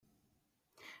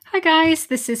Hi guys,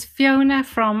 this is Fiona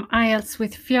from IELTS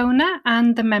with Fiona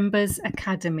and the Members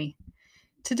Academy.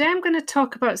 Today I'm going to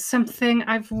talk about something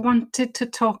I've wanted to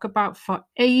talk about for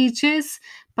ages,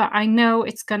 but I know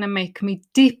it's going to make me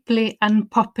deeply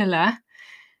unpopular.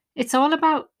 It's all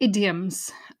about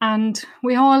idioms, and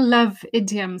we all love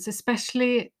idioms,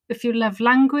 especially if you love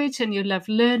language and you love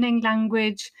learning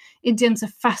language. Idioms are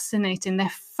fascinating, they're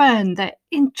fun, they're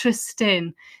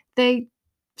interesting, they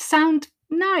sound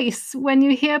nice when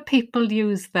you hear people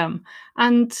use them.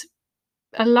 And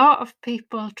a lot of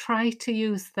people try to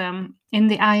use them in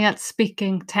the IELTS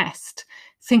speaking test,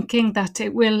 thinking that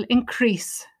it will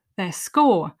increase their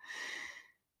score.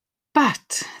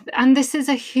 But, and this is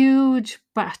a huge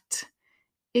but,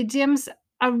 idioms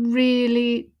are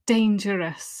really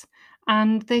dangerous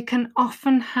and they can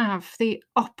often have the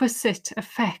opposite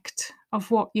effect of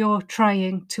what you're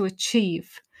trying to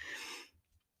achieve.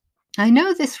 I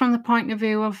know this from the point of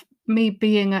view of me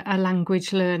being a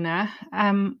language learner.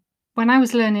 When I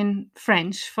was learning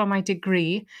French for my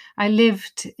degree, I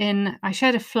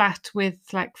shared a flat with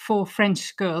like 4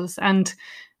 French girls, and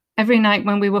every night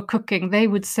when we were cooking, they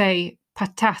would say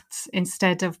patates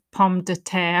instead of pomme de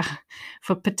terre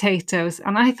for potatoes.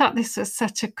 And I thought this was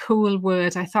such a cool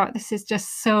word. I thought this is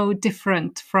just so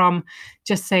different from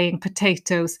just saying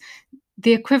potatoes.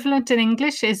 The equivalent in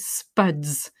English is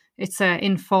spuds. It's an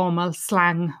informal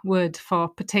slang word for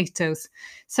potatoes.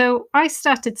 So I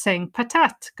started saying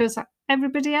patat because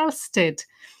everybody else did.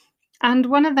 And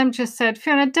one of them just said,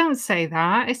 Fiona, don't say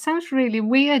that. It sounds really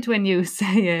weird when you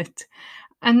say it.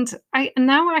 And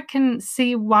now I can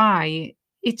see why.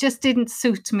 It just didn't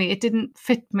suit me. It didn't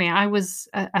fit me. I was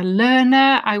a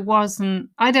learner. I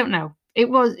don't know.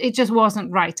 It just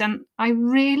wasn't right. And I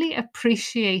really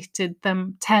appreciated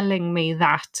them telling me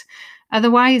that.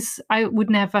 Otherwise, I would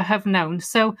never have known.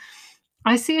 So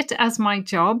I see it as my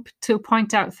job to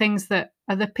point out things that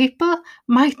other people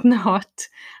might not.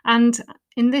 And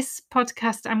in this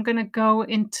podcast, I'm going to go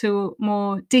into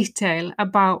more detail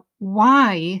about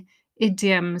why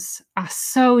idioms are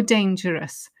so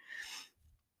dangerous.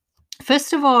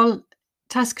 First of all,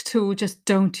 task 2, just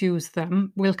don't use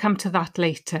them. We'll come to that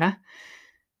later.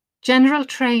 General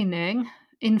training,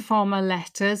 informal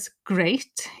letters,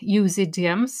 great. Use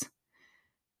idioms.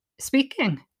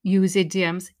 Speaking, use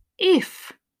idioms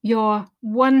if you're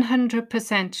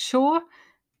 100% sure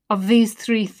of these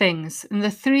 3 things. And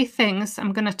the 3 things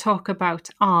I'm going to talk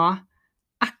about are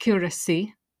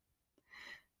accuracy,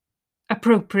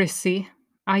 appropriacy.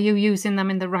 Are you using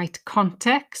them in the right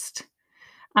context?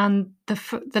 And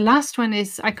the last one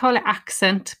is, I call it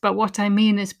accent, but what I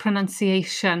mean is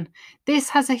pronunciation. This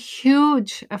has a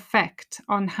huge effect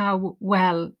on how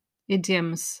well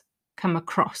idioms come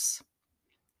across.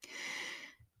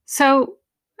 So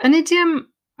an idiom,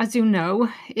 as you know,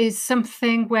 is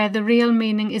something where the real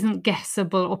meaning isn't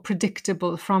guessable or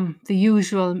predictable from the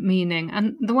usual meaning.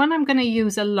 And the one I'm going to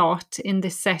use a lot in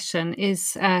this session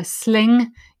is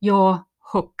sling your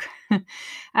hook.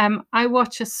 I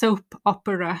watch a soap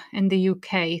opera in the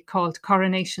UK called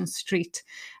Coronation Street,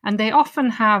 and they often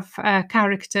have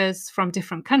characters from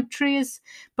different countries.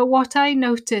 But what I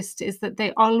noticed is that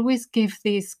they always give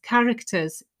these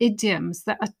characters idioms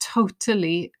that are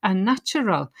totally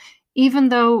unnatural. Even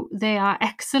though they are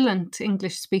excellent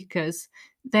English speakers,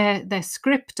 their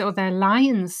script or their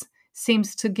lines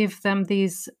seems to give them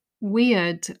these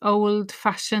weird,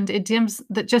 old-fashioned idioms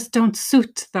that just don't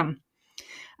suit them.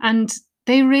 And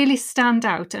they really stand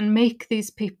out and make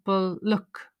these people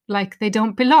look like they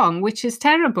don't belong, which is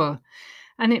terrible.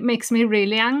 And it makes me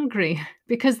really angry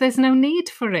because there's no need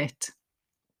for it.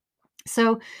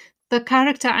 So the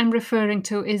character I'm referring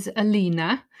to is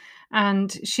Alina,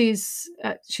 and she's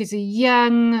a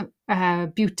young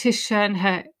beautician.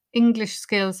 Her English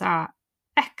skills are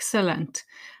excellent.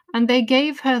 And they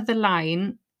gave her the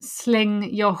line,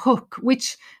 sling your hook,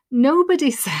 which nobody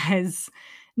says.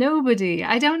 Nobody.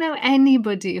 I don't know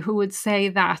anybody who would say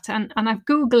that. And I've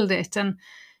Googled it, and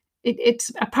it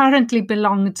apparently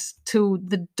belonged to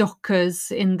the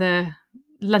dockers in the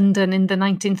London in the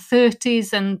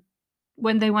 1930s. And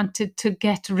when they wanted to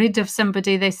get rid of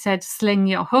somebody, they said, sling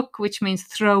your hook, which means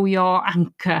throw your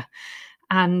anchor.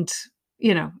 And,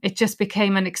 it just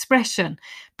became an expression.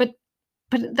 But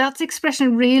that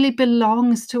expression really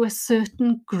belongs to a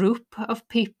certain group of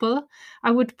people.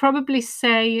 I would probably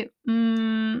say,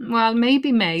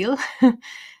 maybe male,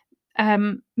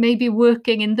 maybe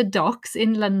working in the docks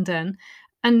in London.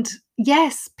 And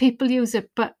yes, people use it,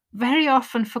 but very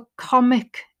often for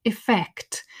comic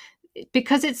effect,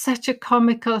 because it's such a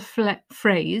comical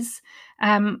phrase.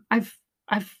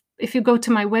 If you go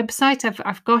to my website,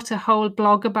 I've got a whole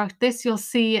blog about this. You'll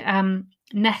see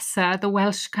Nessa, the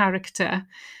Welsh character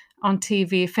on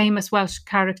TV, famous Welsh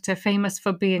character, famous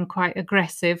for being quite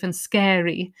aggressive and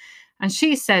scary. And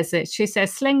she says it. She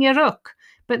says, "Sling your hook."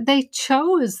 But they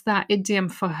chose that idiom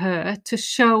for her to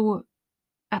show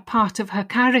a part of her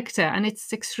character, and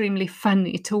it's extremely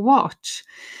funny to watch.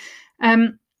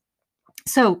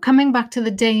 So coming back to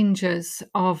the dangers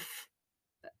of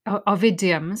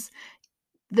idioms,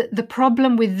 the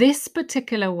problem with this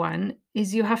particular one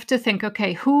is you have to think,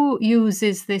 okay, who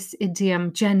uses this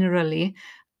idiom generally?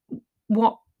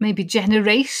 What maybe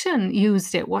generation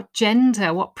used it? What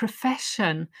gender? What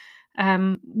profession?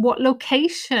 What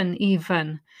location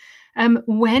even?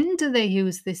 When do they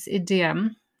use this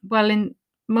idiom? Well, in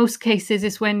most cases,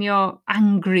 it's when you're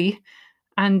angry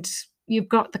and you've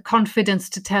got the confidence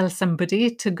to tell somebody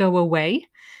to go away,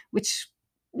 which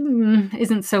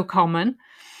isn't so common.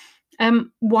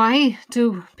 Why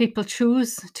do people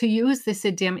choose to use this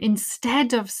idiom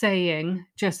instead of saying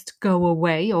just go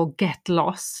away or get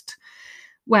lost?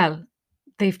 Well,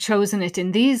 they've chosen it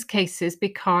in these cases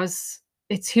because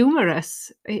it's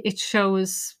humorous. It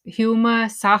shows humor,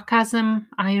 sarcasm,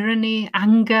 irony,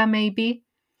 anger, maybe.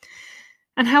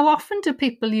 And how often do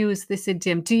people use this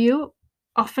idiom? Do you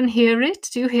often hear it?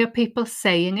 Do you hear people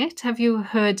saying it? Have you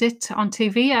heard it on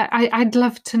TV? I'd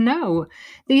love to know.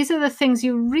 These are the things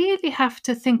you really have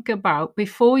to think about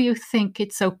before you think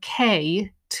it's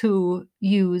okay to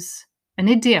use an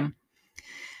idiom.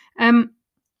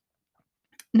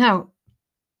 Now,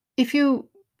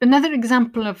 another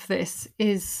example of this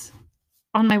is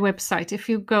on my website. If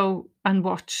you go and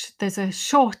watch, there's a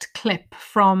short clip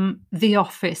from The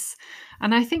Office,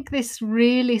 and I think this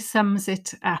really sums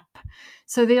it up.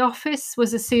 So The Office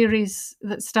was a series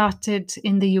that started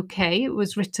in the UK. It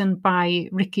was written by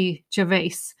Ricky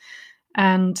Gervais,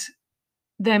 and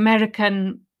the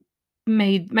Americans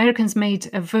made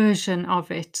a version of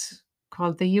it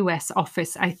called the US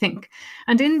Office, I think.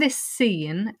 And in this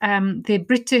scene, the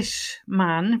British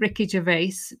man, Ricky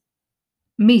Gervais,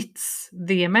 meets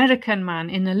the American man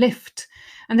in a lift.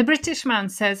 And the British man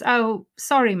says, "Oh,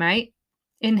 sorry, mate,"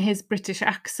 in his British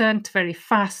accent, very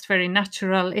fast, very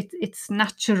natural. It's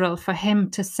natural for him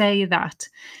to say that.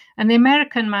 And the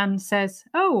American man says,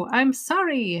 "Oh, I'm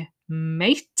sorry,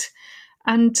 mate."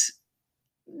 And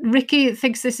Ricky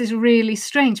thinks this is really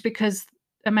strange because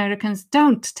Americans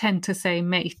don't tend to say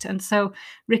mate. And so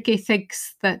Ricky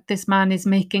thinks that this man is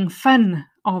making fun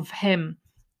of him,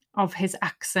 of his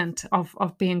accent,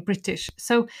 of being British.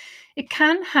 So it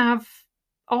can have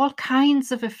all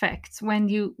kinds of effects when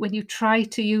you try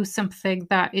to use something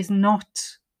that is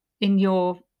not in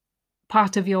your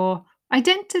part of your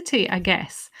identity, I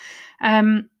guess.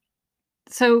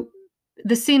 So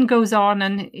the scene goes on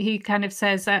and he kind of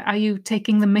says, "Are you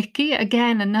taking the mickey?"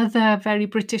 Again, another very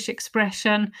British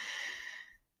expression.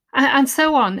 And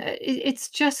so on. It's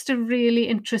just a really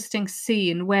interesting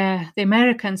scene where the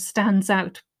American stands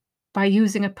out by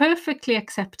using a perfectly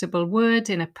acceptable word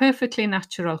in a perfectly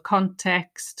natural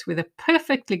context with a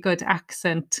perfectly good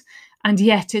accent, and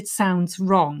yet it sounds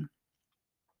wrong.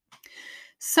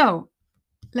 So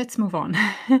let's move on.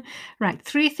 Right,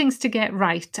 3 things to get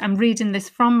right. I'm reading this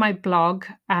from my blog,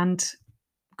 and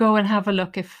go and have a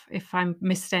look if I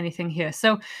missed anything here.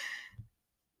 So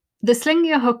the sling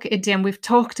your hook idiom, we've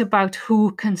talked about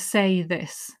who can say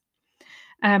this.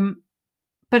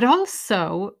 But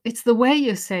also, it's the way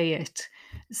you say it.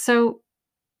 So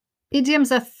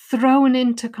idioms are thrown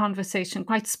into conversation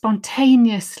quite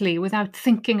spontaneously without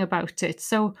thinking about it.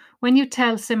 So when you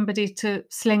tell somebody to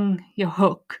sling your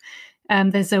hook,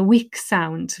 there's a weak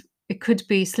sound. It could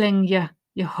be sling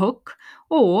your hook,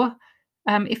 or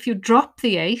if you drop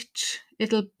the H,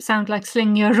 it'll sound like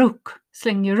sling your rook,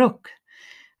 sling your rook.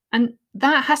 And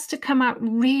that has to come out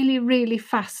really, really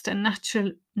fast and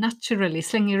naturally,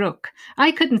 sling your rook.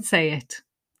 I couldn't say it.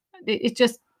 It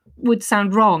just would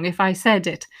sound wrong if I said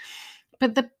it.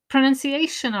 But the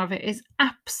pronunciation of it is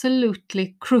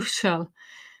absolutely crucial.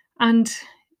 And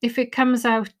if it comes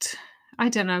out, I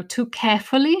don't know, too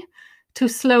carefully, too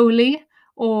slowly,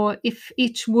 or if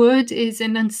each word is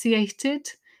enunciated,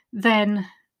 then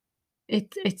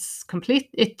it's complete.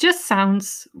 It just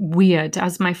sounds weird.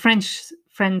 As my French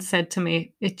friend said to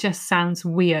me, it just sounds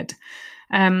weird.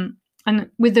 And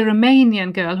with the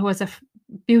Romanian girl who has a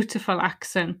beautiful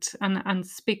accent and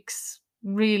speaks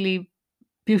really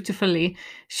beautifully,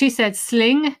 she said,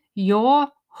 "Sling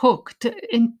your hook,"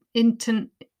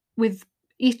 with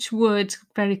each word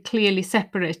very clearly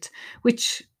separate,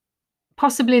 which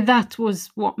possibly that was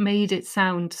what made it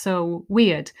sound so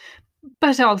weird.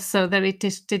 But also that it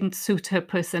just didn't suit her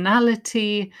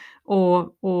personality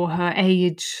or her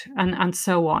age and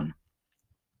so on.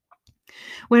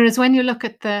 Whereas when you look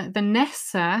at the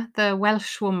Nessa, the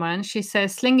Welsh woman, she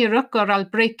says, "Sling your hook or I'll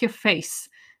break your face."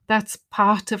 That's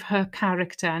part of her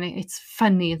character, and it's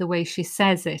funny the way she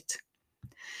says it.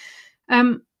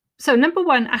 So number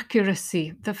one,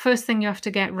 accuracy. The first thing you have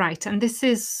to get right, and this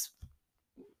is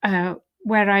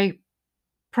where I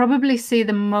probably see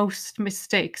the most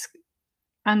mistakes.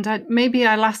 And maybe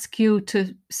I'll ask you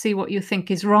to see what you think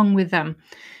is wrong with them.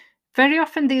 Very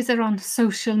often these are on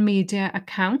social media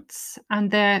accounts,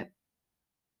 and they're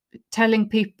telling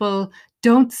people,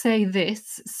 don't say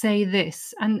this, say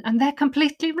this. And they're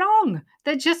completely wrong.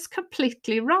 They're just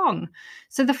completely wrong.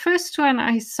 So the first one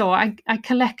I saw, I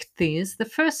collect these. The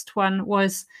first one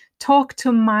was talk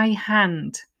to my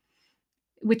hand,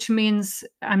 which means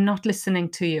I'm not listening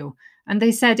to you. And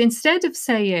they said, instead of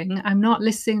saying, I'm not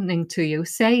listening to you,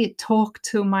 say, talk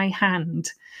to my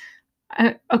hand.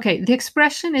 Okay, the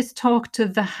expression is talk to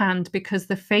the hand because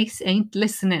the face ain't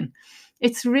listening.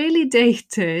 It's really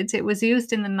dated. It was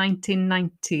used in the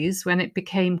 1990s when it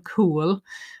became cool.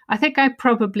 I think I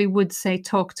probably would say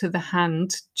talk to the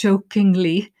hand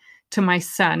jokingly to my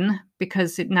son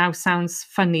because it now sounds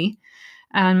funny.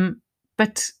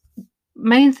 But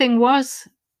main thing was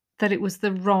that it was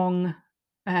the wrong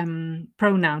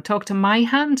pronoun. Talk to my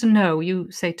hand? No,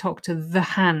 you say talk to the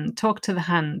hand. Talk to the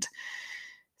hand.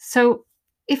 So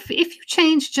if you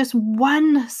change just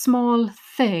one small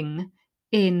thing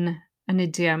in an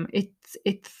idiom,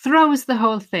 it throws the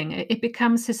whole thing. It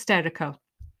becomes hysterical.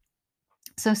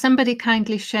 So somebody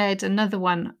kindly shared another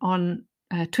one on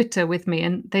Twitter with me,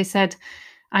 and they said,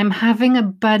 "I'm having a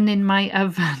bun in my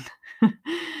oven."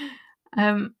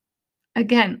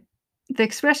 Again, the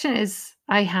expression is,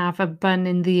 I have a bun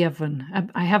in the oven.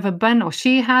 I have a bun, or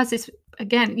she has. It's,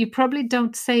 again, you probably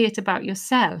don't say it about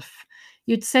yourself.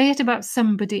 You'd say it about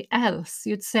somebody else.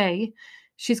 You'd say,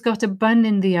 she's got a bun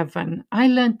in the oven. I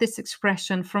learned this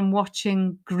expression from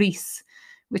watching Grease,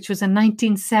 which was a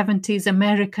 1970s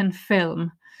American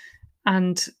film.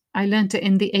 And I learned it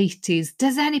in the 80s.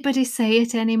 Does anybody say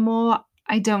it anymore?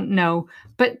 I don't know,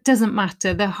 but it doesn't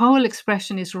matter. The whole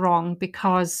expression is wrong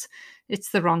because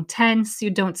it's the wrong tense. You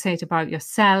don't say it about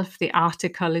yourself. The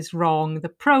article is wrong. The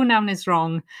pronoun is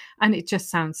wrong. And it just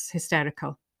sounds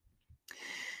hysterical.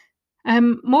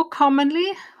 More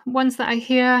commonly, ones that I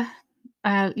hear,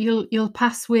 you'll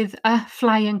pass with a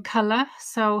flying colour.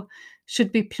 So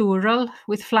should be plural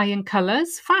with flying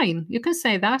colours. Fine, you can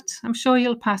say that. I'm sure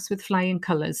you'll pass with flying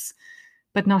colours,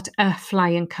 but not a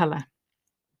flying colour.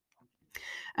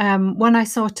 One I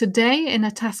saw today in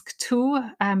a task 2,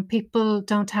 people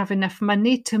don't have enough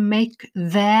money to make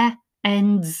their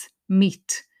ends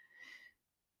meet.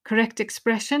 Correct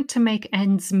expression, to make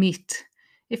ends meet.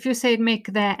 If you say make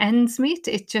their ends meet,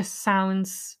 it just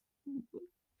sounds,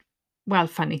 well,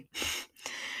 funny.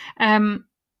 I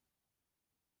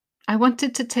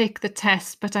wanted to take the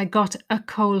test, but I got a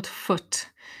cold foot.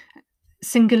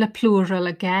 Singular plural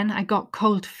again. I got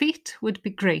cold feet would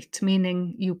be great,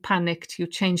 meaning you panicked, you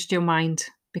changed your mind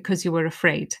because you were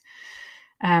afraid.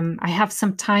 I have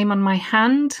some time on my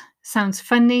hand. Sounds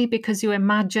funny because you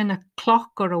imagine a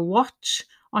clock or a watch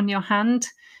on your hand.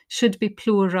 Should be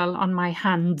plural, on my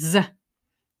hands.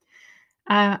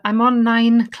 I'm on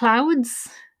 9 clouds.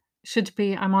 Should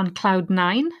be I'm on cloud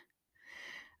 9.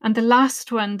 And the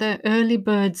last one, the early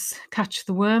birds catch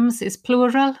the worms, is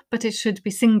plural, but it should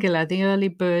be singular. The early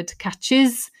bird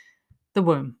catches the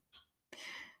worm.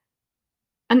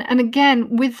 And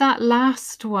again, with that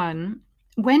last one,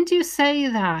 when do you say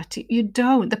that? You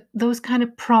don't. Those kind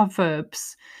of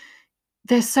proverbs,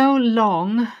 they're so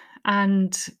long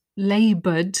and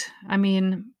labored. I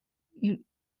mean,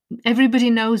 everybody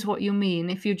knows what you mean.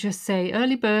 If you just say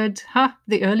early bird,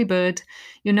 the early bird,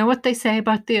 you know what they say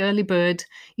about the early bird.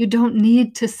 You don't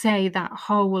need to say that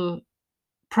whole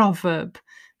proverb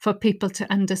for people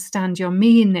to understand your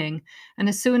meaning. And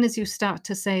as soon as you start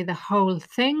to say the whole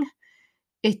thing,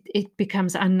 it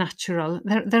becomes unnatural.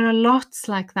 There are lots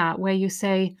like that where you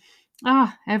say,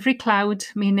 every cloud,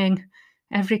 meaning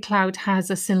every cloud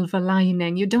has a silver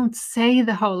lining. You don't say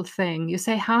the whole thing. You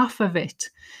say half of it.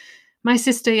 My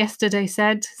sister yesterday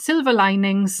said silver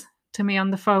linings to me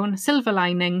on the phone. Silver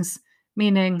linings,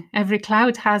 meaning every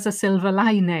cloud has a silver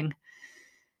lining.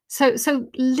 So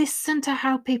listen to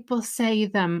how people say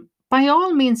them. By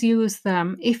all means, use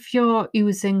them if you're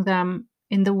using them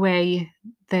in the way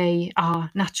they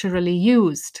are naturally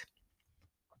used.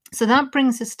 So that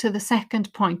brings us to the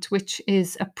second point, which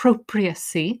is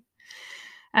appropriacy.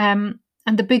 And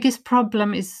the biggest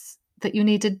problem is that you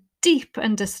need a deep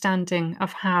understanding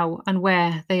of how and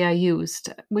where they are used.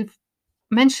 We've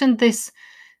mentioned this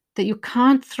that you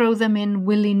can't throw them in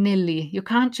willy-nilly. You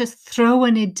can't just throw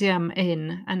an idiom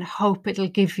in and hope it'll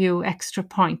give you extra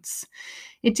points.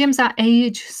 Idioms are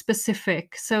age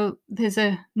specific. So there's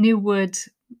a new word,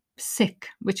 sick,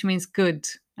 which means good,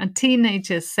 and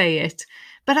teenagers say it,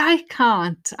 but I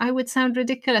can't. I would sound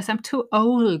ridiculous. I'm too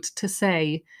old to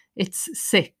say it's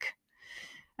sick.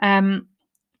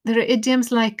 There are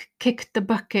idioms like kicked the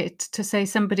bucket to say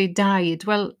somebody died.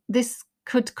 Well, this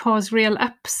could cause real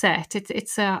upset.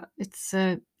 It's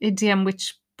a idiom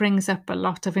which brings up a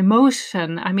lot of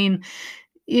emotion. I mean,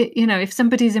 you know, if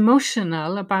somebody's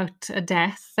emotional about a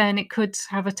death, then it could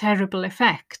have a terrible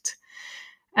effect.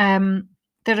 There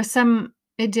are some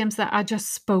idioms that are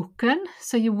just spoken,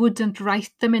 so you wouldn't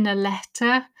write them in a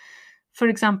letter. For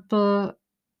example,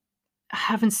 I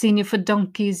haven't seen you for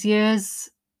donkey's years.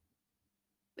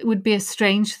 It would be a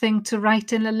strange thing to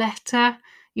write in a letter.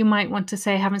 You might want to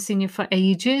say, I haven't seen you for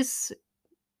ages,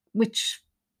 which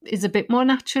is a bit more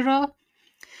natural.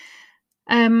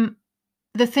 The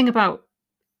thing about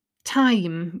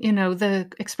time, you know,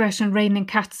 the expression raining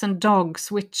cats and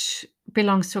dogs, which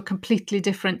belongs to a completely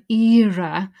different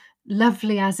era,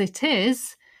 lovely as it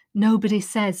is, nobody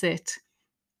says it.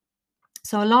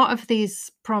 So a lot of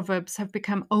these proverbs have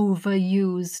become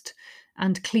overused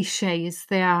and cliches.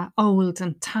 They are old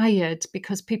and tired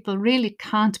because people really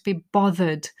can't be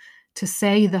bothered to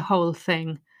say the whole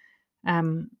thing,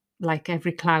 like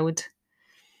every cloud.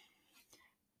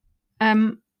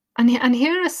 And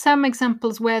here are some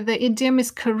examples where the idiom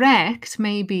is correct,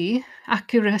 maybe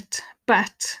accurate,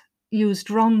 but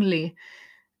used wrongly.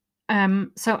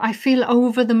 So I feel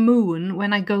over the moon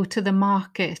when I go to the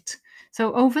market.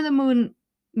 So over the moon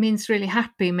means really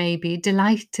happy, maybe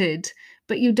delighted,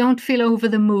 but you don't feel over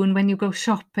the moon when you go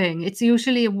shopping. It's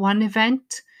usually one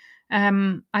event.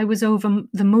 I was over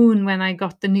the moon when I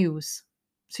got the news.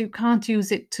 So you can't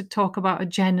use it to talk about a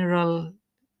general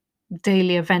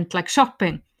daily event like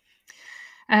shopping.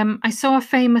 I saw a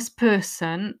famous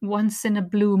person once in a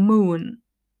blue moon.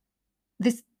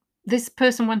 This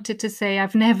person wanted to say,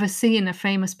 I've never seen a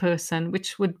famous person,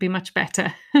 which would be much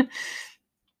better.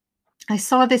 I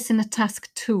saw this in a task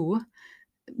 2,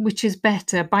 which is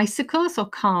better, bicycles or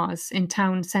cars in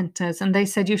town centres. And they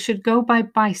said you should go by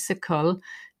bicycle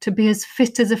to be as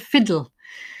fit as a fiddle.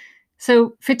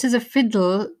 So fit as a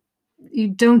fiddle, you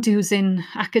don't use in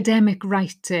academic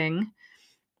writing.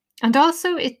 And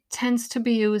also it tends to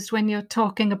be used when you're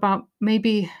talking about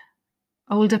maybe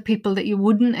older people that you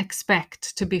wouldn't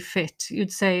expect to be fit.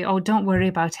 You'd say, oh, don't worry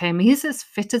about him. He's as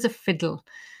fit as a fiddle.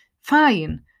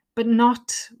 Fine, but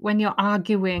not when you're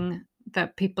arguing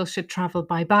that people should travel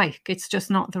by bike. It's just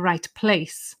not the right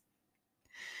place.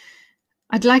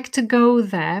 I'd like to go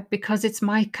there because it's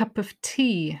my cup of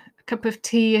tea. Cup of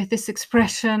tea, this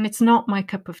expression, it's not my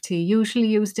cup of tea, usually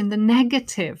used in the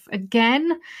negative.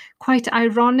 Again, quite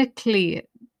ironically,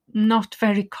 not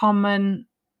very common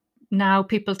now.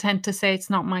 People tend to say it's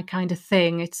not my kind of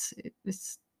thing. It's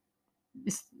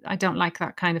I don't like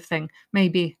that kind of thing.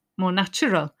 Maybe more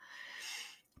natural.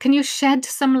 Can you shed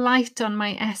some light on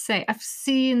my essay? I've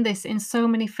seen this in so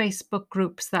many Facebook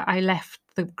groups that I left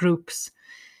the groups.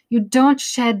 You don't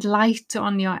shed light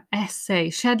on your essay.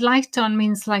 Shed light on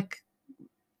means like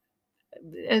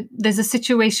there's a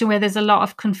situation where there's a lot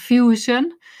of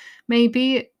confusion.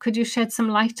 Maybe could you shed some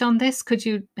light on this? Could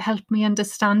you help me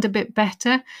understand a bit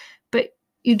better? But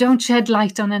you don't shed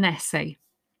light on an essay.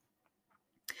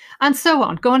 And so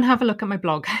on. Go and have a look at my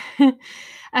blog.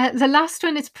 The last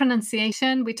one is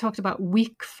pronunciation. We talked about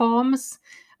weak forms,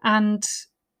 and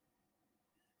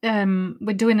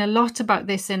we're doing a lot about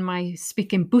this in my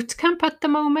speaking bootcamp at the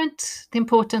moment, the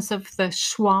importance of the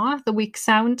schwa, the weak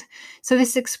sound. So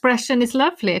this expression is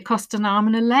lovely. It cost an arm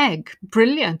and a leg.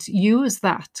 Brilliant. Use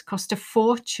that. Cost a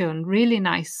fortune. Really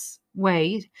nice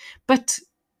way. But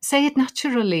say it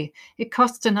naturally. It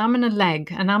cost an arm and a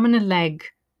leg. An arm and a leg.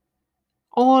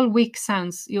 All weak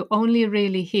sounds, you only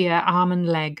really hear arm and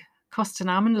leg. Cost an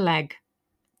arm and a leg.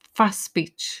 Fast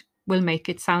speech will make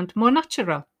it sound more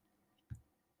natural.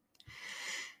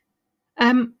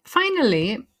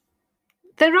 Finally,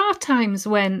 there are times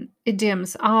when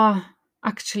idioms are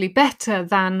actually better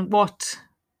than what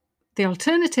the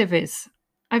alternative is.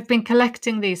 I've been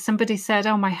collecting these. Somebody said,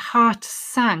 oh, my heart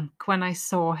sank when I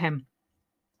saw him,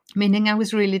 meaning I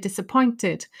was really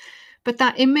disappointed. But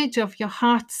that image of your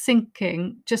heart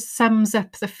sinking just sums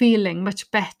up the feeling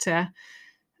much better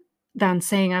than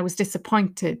saying I was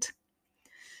disappointed.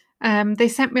 They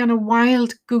sent me on a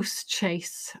wild goose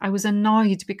chase. I was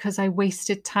annoyed because I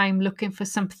wasted time looking for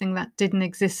something that didn't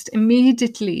exist.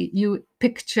 Immediately, you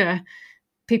picture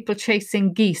people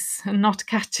chasing geese and not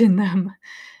catching them.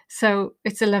 So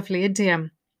it's a lovely idiom.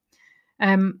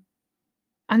 And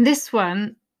this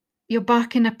one, you're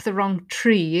barking up the wrong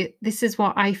tree. This is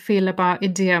what I feel about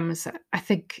idioms. I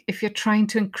think if you're trying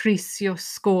to increase your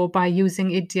score by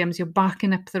using idioms, you're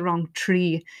barking up the wrong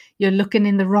tree. You're looking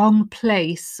in the wrong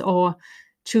place or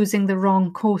choosing the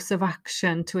wrong course of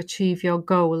action to achieve your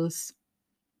goals.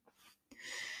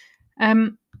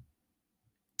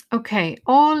 Okay,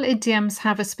 all idioms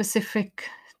have a specific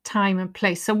time and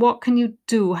place. So what can you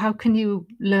do? How can you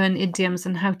learn idioms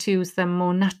and how to use them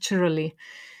more naturally?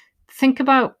 Think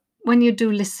about when you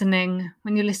do listening,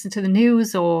 when you listen to the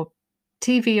news or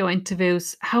TV or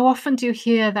interviews, how often do you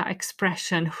hear that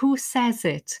expression? Who says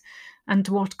it and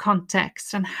what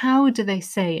context? And how do they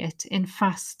say it in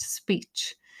fast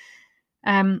speech?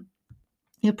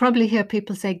 You'll probably hear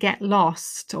people say get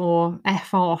lost or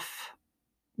F off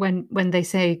when they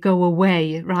say go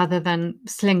away rather than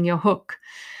sling your hook.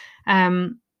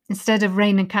 Instead of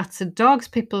raining cats and dogs,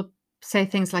 people say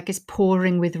things like it's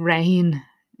pouring with rain.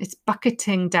 It's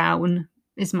bucketing down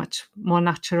is much more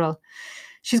natural.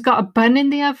 She's got a bun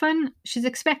in the oven. She's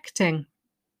expecting.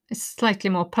 It's slightly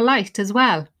more polite as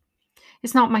well.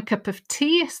 It's not my cup of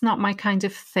tea. It's not my kind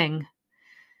of thing.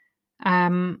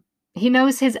 He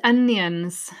knows his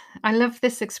onions. I love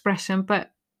this expression,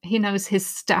 but he knows his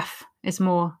stuff is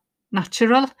more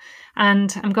natural.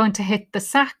 And I'm going to hit the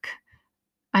sack.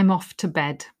 I'm off to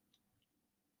bed.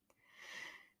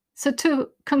 So to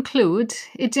conclude,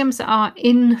 idioms are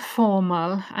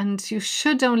informal and you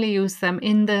should only use them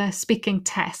in the speaking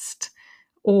test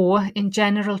or in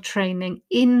general training,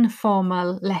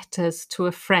 informal letters to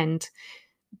a friend.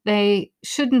 They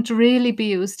shouldn't really be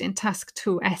used in task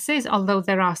 2 essays, although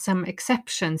there are some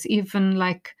exceptions, even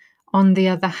like on the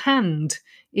other hand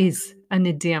is an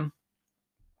idiom.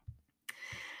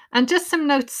 And just some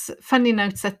notes, funny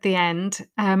notes at the end.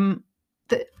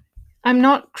 I'm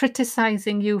not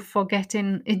criticizing you for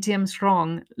getting idioms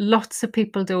wrong. Lots of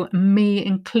people do, me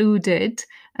included.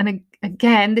 And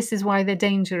again, this is why they're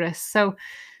dangerous. So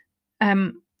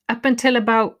up until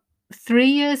about 3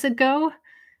 years ago,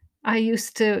 I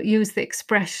used to use the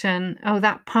expression, oh,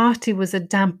 that party was a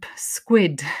damp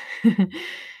squid.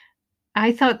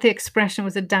 I thought the expression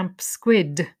was a damp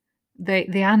squid,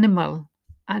 the animal,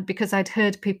 and because I'd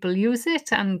heard people use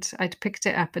it and I'd picked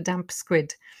it up, a damp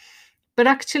squid. But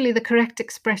actually, the correct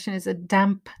expression is a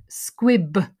damp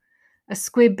squib. A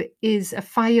squib is a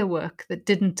firework that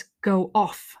didn't go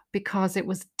off because it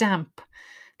was damp.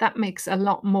 That makes a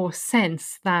lot more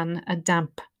sense than a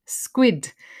damp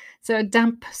squid. So a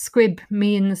damp squib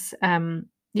means,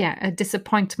 a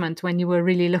disappointment when you were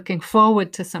really looking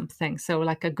forward to something. So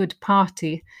like a good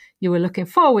party you were looking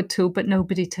forward to, but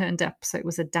nobody turned up. So it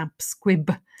was a damp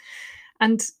squib.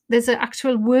 And there's an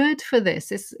actual word for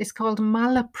this. It's called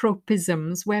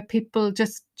malapropisms, where people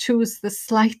just choose the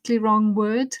slightly wrong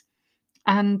word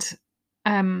and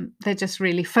they're just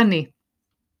really funny.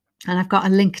 And I've got a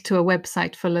link to a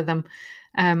website full of them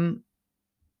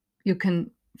you can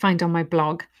find on my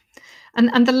blog.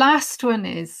 And the last one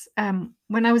is,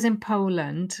 when I was in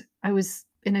Poland, I was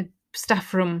in a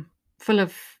staff room full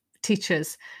of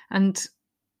teachers, and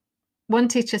one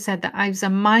teacher said that I was a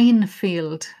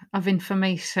minefield of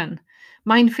information.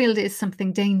 Minefield is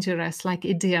something dangerous, like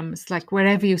idioms, like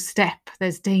wherever you step,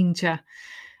 there's danger.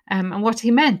 And what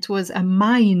he meant was a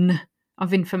mine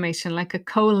of information, like a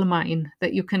coal mine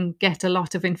that you can get a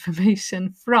lot of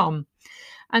information from.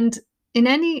 And in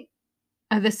any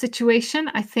other situation,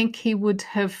 I think he would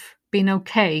have been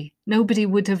okay. Nobody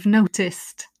would have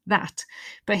noticed that.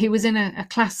 But he was in a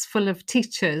class full of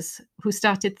teachers who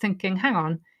started thinking, hang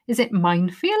on, is it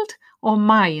minefield or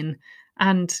mine?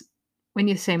 And when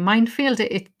you say minefield,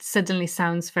 it suddenly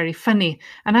sounds very funny.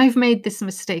 And I've made this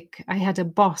mistake. I had a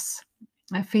boss,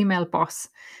 a female boss,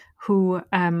 who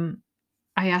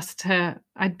I asked her,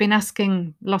 I'd been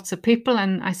asking lots of people,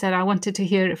 and I said I wanted to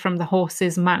hear it from the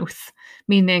horse's mouth,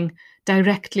 meaning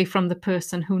directly from the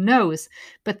person who knows.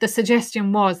 But the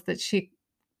suggestion was that she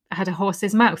had a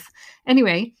horse's mouth.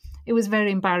 Anyway, it was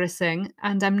very embarrassing,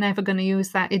 and I'm never going to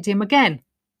use that idiom again.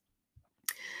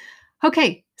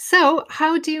 Okay, so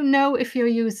how do you know if you're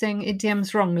using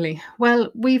idioms wrongly?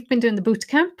 Well, we've been doing the boot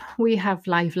camp. We have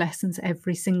live lessons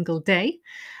every single day.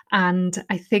 And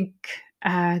I think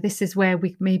this is where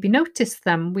we maybe notice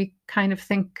them. We kind of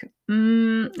think,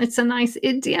 it's a nice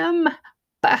idiom,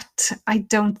 but I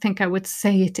don't think I would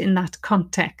say it in that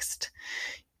context.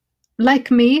 Like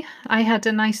me, I had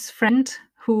a nice friend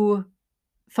who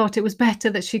thought it was better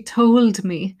that she told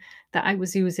me that I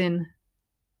was using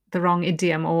the wrong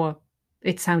idiom or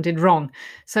it sounded wrong.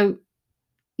 So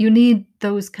you need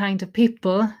those kind of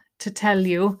people to tell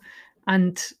you,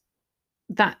 and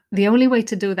that the only way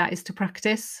to do that is to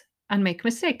practice and make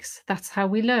mistakes. That's how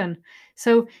we learn.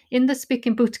 So in the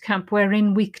Speaking Bootcamp, we're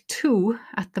in week 2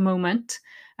 at the moment,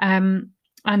 and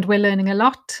we're learning a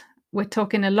lot. We're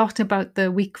talking a lot about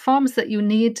the weak forms that you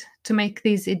need to make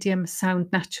these idioms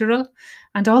sound natural,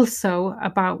 and also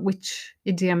about which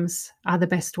idioms are the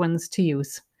best ones to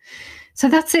use. So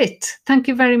that's it. Thank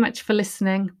you very much for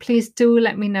listening. Please do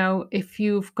let me know if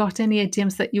you've got any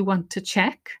idioms that you want to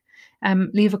check.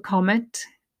 Leave a comment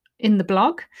in the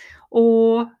blog,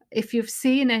 or if you've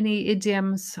seen any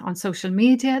idioms on social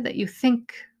media that you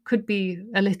think could be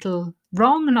a little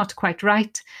wrong, not quite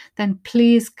right, then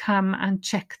please come and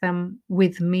check them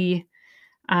with me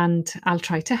and I'll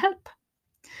try to help.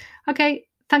 Okay,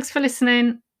 thanks for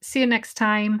listening. See you next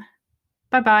time.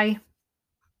 Bye-bye.